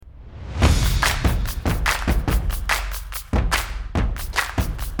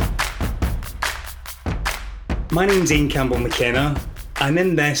My name's Ian Campbell McKenna, and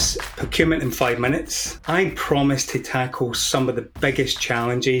in this Procurement in 5 Minutes, I promise to tackle some of the biggest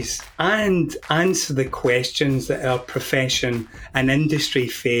challenges and answer the questions that our profession and industry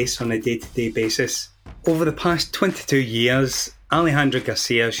face on a day-to-day basis. Over the past 22 years, Alejandra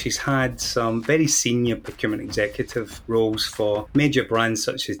Garcia, she's had some very senior procurement executive roles for major brands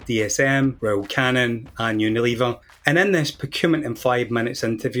such as DSM, Royal Canin and Unilever. And in this Procurement in 5 Minutes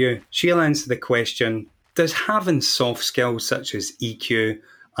interview, she'll answer the question, does having soft skills such as EQ,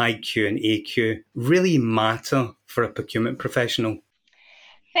 IQ and AQ really matter for a procurement professional?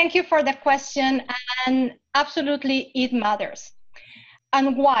 Thank you for the question, and absolutely it matters.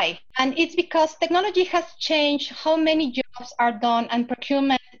 And why? And it's because technology has changed how many jobs are done, and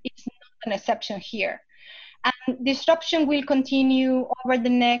procurement is not an exception here. And disruption will continue over the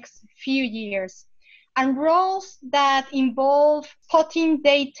next few years. And roles that involve spotting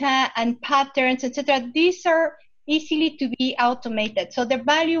data and patterns, etc., these are easily to be automated. So the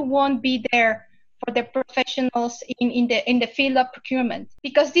value won't be there for the professionals in the field of procurement,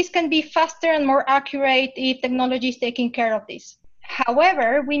 because this can be faster and more accurate if technology is taking care of this.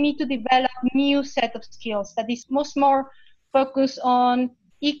 However, we need to develop new set of skills that is much more focused on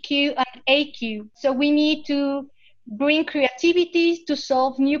EQ and AQ. So we need to bring creativity to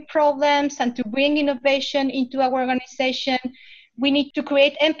solve new problems and to bring innovation into our organization. We need to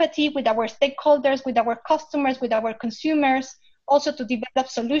create empathy with our stakeholders, with our customers, with our consumers, also to develop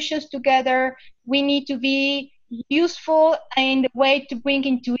solutions together. We need to be useful in the way to bring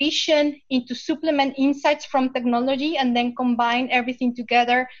intuition into supplement insights from technology and then combine everything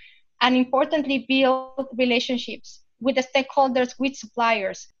together. And importantly, build relationships with the stakeholders, with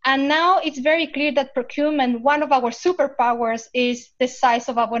suppliers. And now it's very clear that procurement, one of our superpowers is the size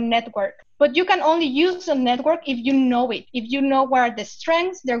of our network. But you can only use a network if you know it, if you know where are the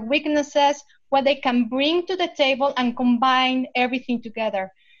strengths, their weaknesses, what they can bring to the table and combine everything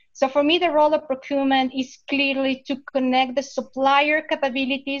together. So for me, the role of procurement is clearly to connect the supplier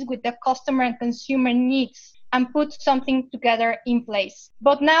capabilities with the customer and consumer needs and put something together in place.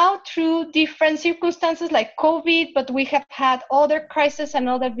 But now, through different circumstances like COVID, but we have had other crises and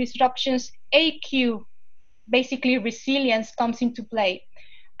other disruptions, AQ, basically resilience, comes into play.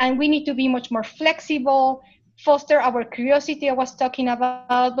 And we need to be much more flexible, foster our curiosity I was talking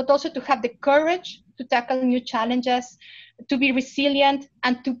about, but also to have the courage to tackle new challenges, to be resilient,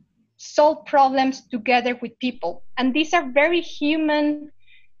 and to solve problems together with people. And these are very human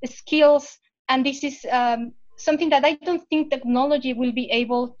skills, and this is something that I don't think technology will be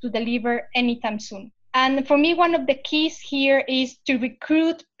able to deliver anytime soon. And for me, one of the keys here is to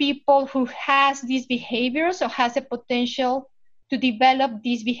recruit people who has these behaviors or has a potential to develop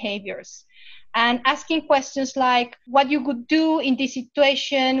these behaviors. And asking questions like what you could do in this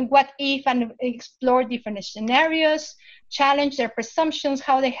situation, what if, and explore different scenarios, challenge their presumptions,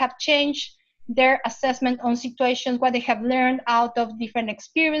 how they have changed their assessment on situations, what they have learned out of different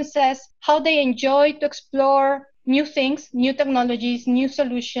experiences, how they enjoy to explore new things, new technologies, new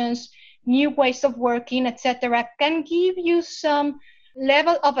solutions, new ways of working, etc., can give you some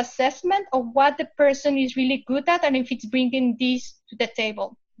level of assessment of what the person is really good at and if it's bringing this to the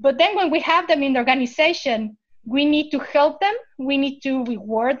table. But then when we have them in the organization, we need to help them, we need to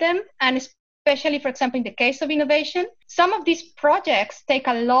reward them, and especially, for example, in the case of innovation, some of these projects take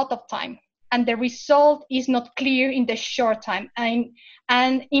a lot of time and the result is not clear in the short time.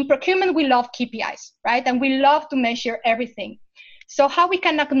 And in procurement, we love KPIs, right? And we love to measure everything. So how we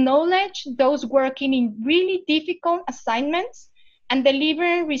can acknowledge those working in really difficult assignments and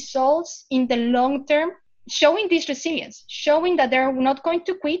delivering results in the long term, showing this resilience, showing that they're not going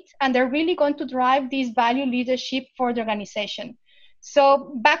to quit and they're really going to drive this value leadership for the organization.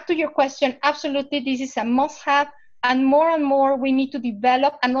 So back to your question, absolutely, this is a must-have, and more we need to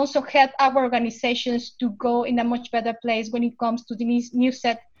develop and also help our organizations to go in a much better place when it comes to this new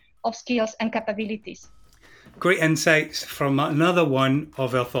set of skills and capabilities. Great insights from another one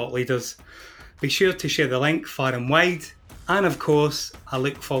of our thought leaders. Be sure to share the link far and wide. And of course, I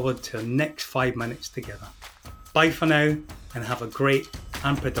look forward to our next 5 minutes together. Bye for now and have a great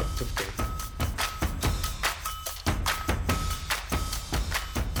and productive day.